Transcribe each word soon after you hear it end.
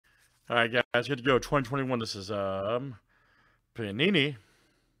All right, guys, good to go. 2021. This is Panini.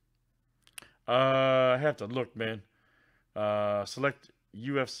 I have to look, man. Select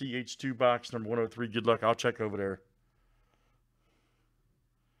UFC H2 box number 103. Good luck. I'll check over there.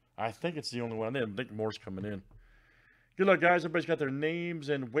 I think it's the only one. I didn't think more's coming in. Good luck, guys. Everybody's got their names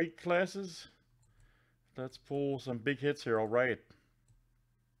and weight classes. Let's pull some big hits here. All right.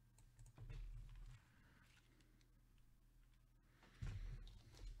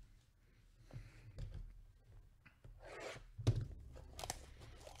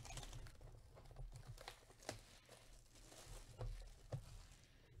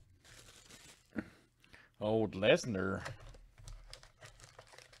 Old Lesnar.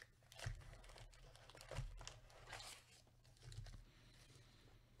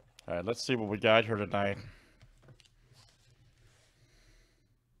 All right, let's see what we got here tonight.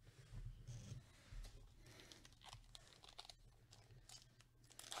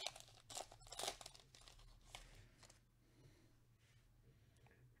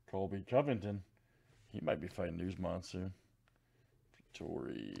 Colby Covington. He might be fighting Newsmont soon.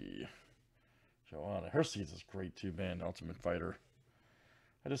 Tori. Joanna. Her season's great too, man. Ultimate Fighter.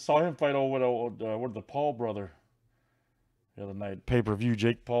 I just saw him fight with the Paul brother the other night. Pay-per-view,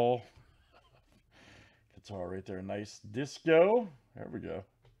 Jake Paul. Guitar right there. Nice disco. There we go.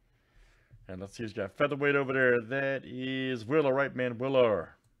 And let's see who's got featherweight over there. That is Willer, right, man? Willer.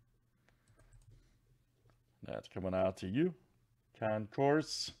 That's coming out to you.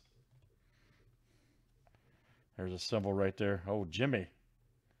 Concourse. There's a symbol right there. Oh, Jimmy.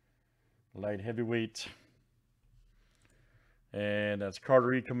 Light heavyweight. And that's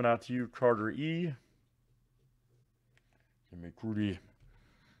Carter E coming out to you. Carter E. Jimmy Crudy.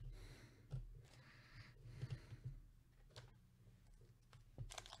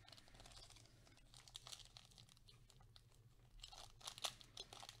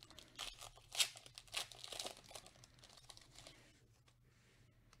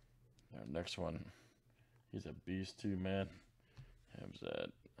 Our next one. He's a beast too, man. How's that?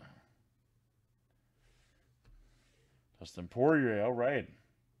 Dustin Poirier, all right.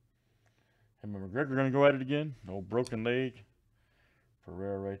 Him and McGregor going to go at it again. No broken leg.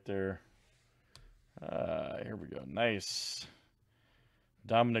 Pereira right there. Here we go. Nice.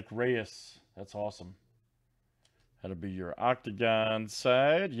 Dominic Reyes. That's awesome. That'll be your Octagon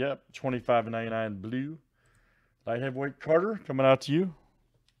side. Yep. 25.99 blue. Light heavyweight Carter coming out to you.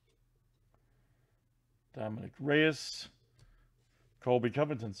 Dominic Reyes. Colby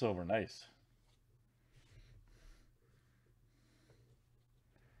Covington silver. Nice.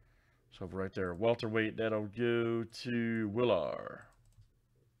 So right there, welterweight, that'll go to Willar.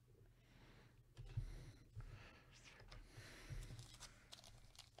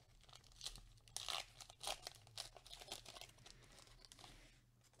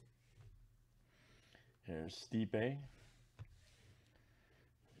 Here's Stipe. Right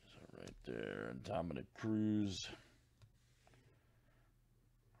there, Dominic Cruz.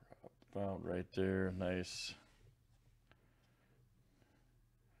 Found right there, nice.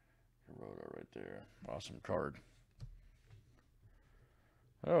 Rhoda right there. Awesome card.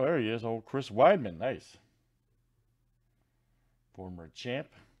 Oh, there he is. Old Chris Weidman. Nice. Former champ.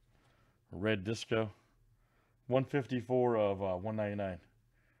 Red disco. 154 of 199.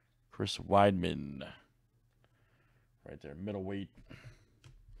 Chris Weidman. Right there. Middleweight.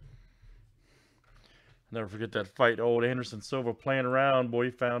 Never forget that fight. Old Anderson Silva playing around. Boy,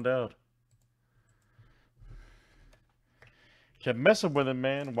 he found out. Kept messing with him,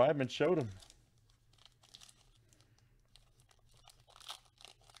 man. Weidman showed him.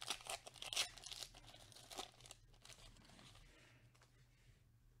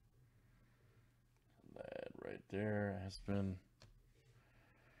 That right there has been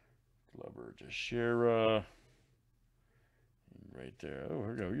Glover Teixeira. Right there. Oh,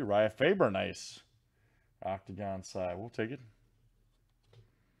 here we go. Uriah Faber, nice. Octagon side. We'll take it.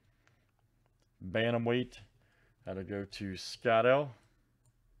 Bantamweight. That'll go to Scott L.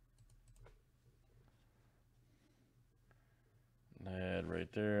 That right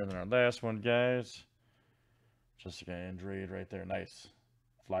there. And then our last one, guys. Jessica Andrade right there. Nice.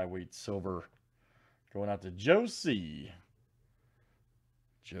 Flyweight silver. Going out to Josie.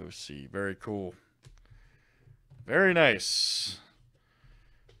 Josie. Very cool. Very nice.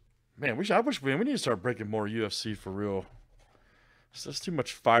 Man, I wish we need to start breaking more UFC for real. It's just too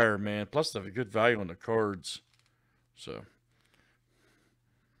much fire, man. Plus, they have a good value on the cards. So,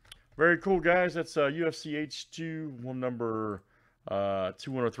 very cool, guys. That's UFC H2, one number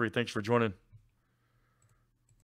 2103. Thanks for joining.